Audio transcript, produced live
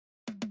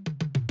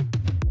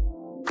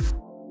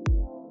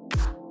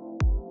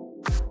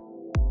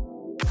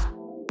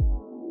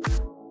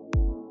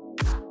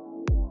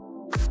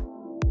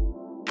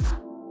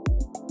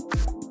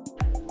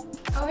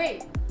hey,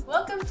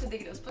 welcome to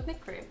Digital Sputnik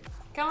crew.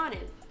 Come on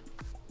in.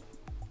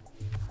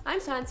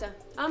 I'm Sansa.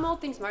 I'm all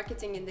things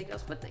marketing in Digital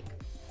Sputnik.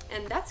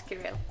 And that's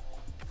Kirill.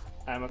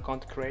 I'm a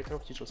content creator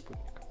of Digital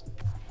Sputnik.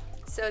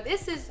 So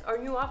this is our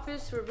new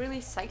office. We're really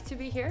psyched to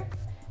be here.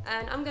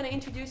 And I'm going to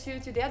introduce you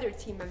to the other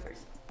team members.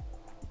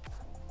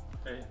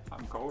 Hey,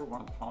 I'm Cole, one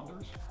of the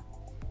founders.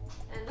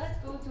 And let's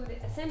go to the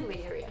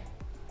assembly area.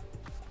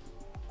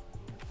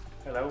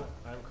 Hello,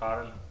 I'm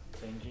Karl,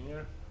 the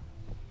engineer.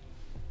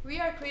 We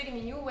are creating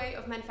a new way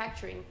of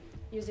manufacturing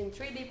using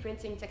 3D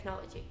printing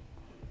technology.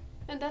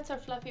 And that's our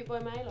fluffy boy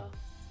Milo,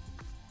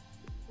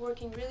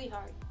 working really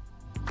hard.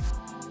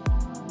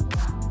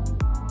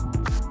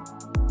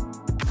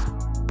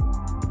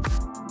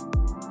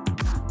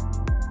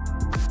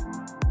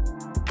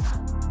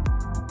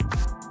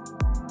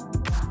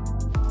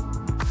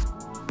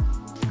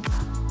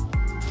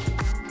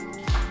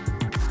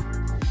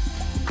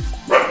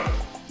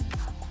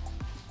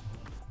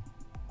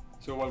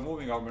 So while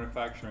moving our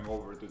manufacturing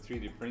over to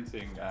 3D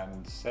printing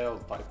and cell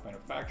type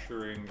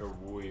manufacturing,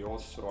 we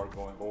also are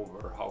going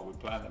over how we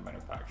plan the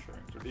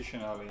manufacturing.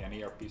 Traditionally, an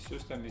ERP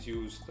system is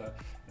used, and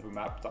we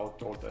mapped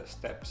out all the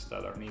steps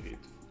that are needed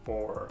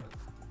for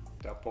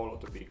the Apollo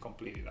to be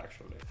completed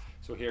actually.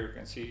 So here you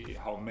can see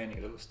how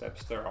many little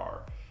steps there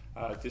are.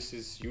 This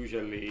is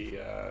usually,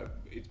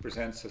 it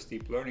presents a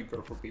steep learning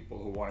curve for people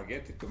who want to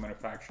get into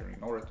manufacturing.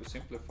 In order to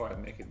simplify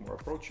and make it more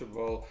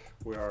approachable,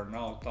 we are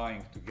now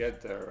tying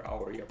together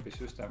our ERP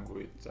system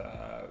with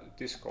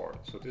Discord.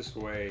 So this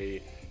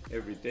way,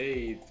 every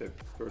day, the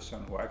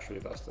person who actually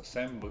does the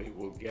assembly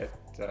will get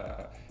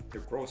the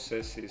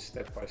processes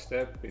step by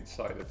step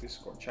inside the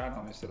Discord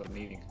channel instead of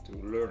needing to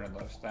learn and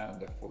understand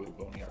the fully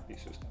blown ERP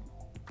system.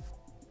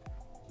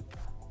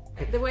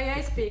 The way I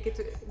speak,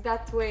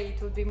 that way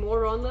it would be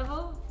more on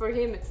level. For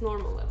him, it's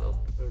normal level.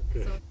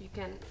 Okay. So you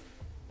can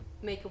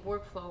make a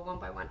workflow one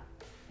by one,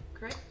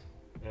 correct?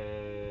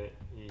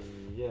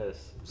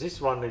 Yes,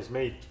 this one is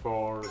made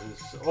for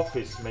his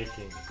office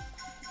making.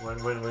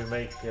 When we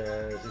make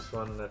this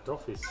one at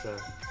office,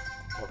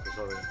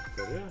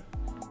 career.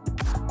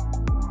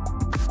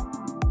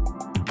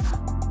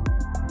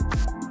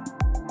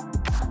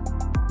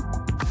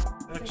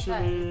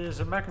 Actually,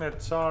 the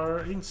magnets are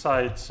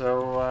inside,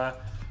 so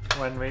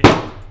when we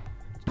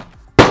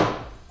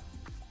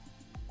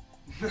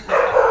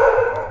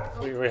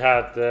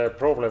had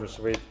problems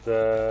with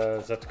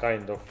that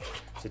kind of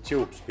the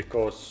tubes,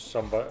 because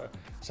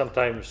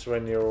sometimes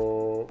when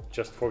you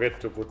just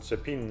forget to put the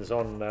pins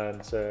on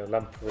and the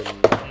lamp will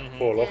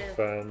fall off,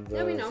 and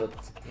yeah, we know.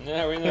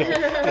 Yeah, we know.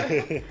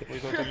 We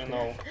totally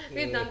know.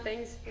 We've done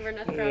things we're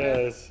not proud of.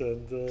 Yes,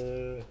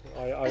 and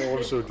I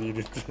also did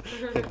it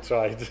and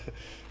tried.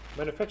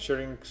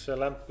 Manufacturing the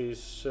lamp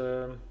is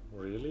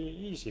really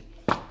easy.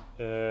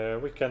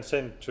 We can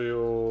send to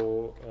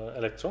you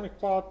electronic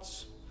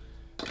parts,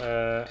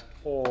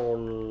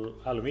 all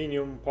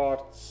aluminium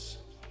parts,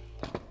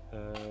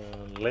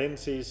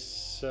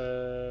 lenses,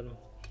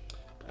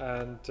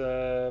 and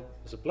the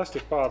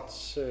plastic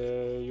parts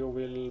you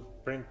will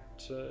print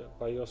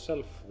by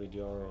yourself with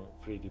your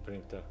 3D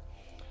printer.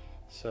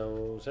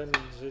 So then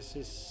this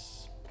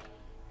is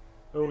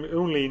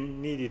only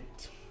needed.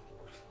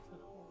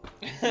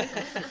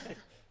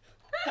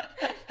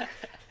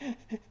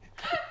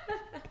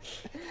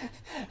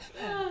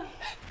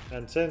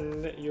 And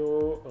then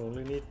you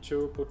only need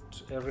to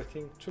put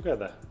everything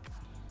together.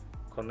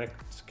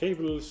 Connect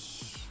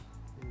cables,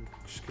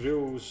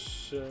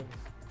 screws,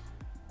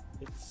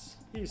 it's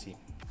easy.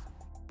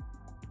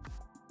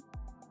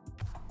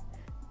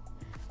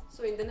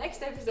 So in the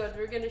next episode,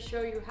 we're going to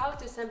show you how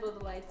to assemble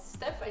the lights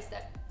step by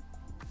step.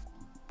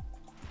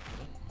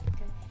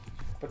 Okay.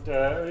 But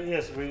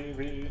yes,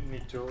 we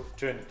need to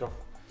turn it off,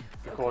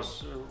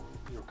 because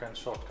you can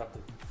shortcut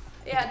it.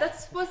 Yeah,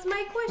 that was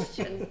my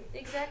question.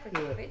 Exactly.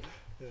 Yeah. Right?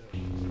 Yeah.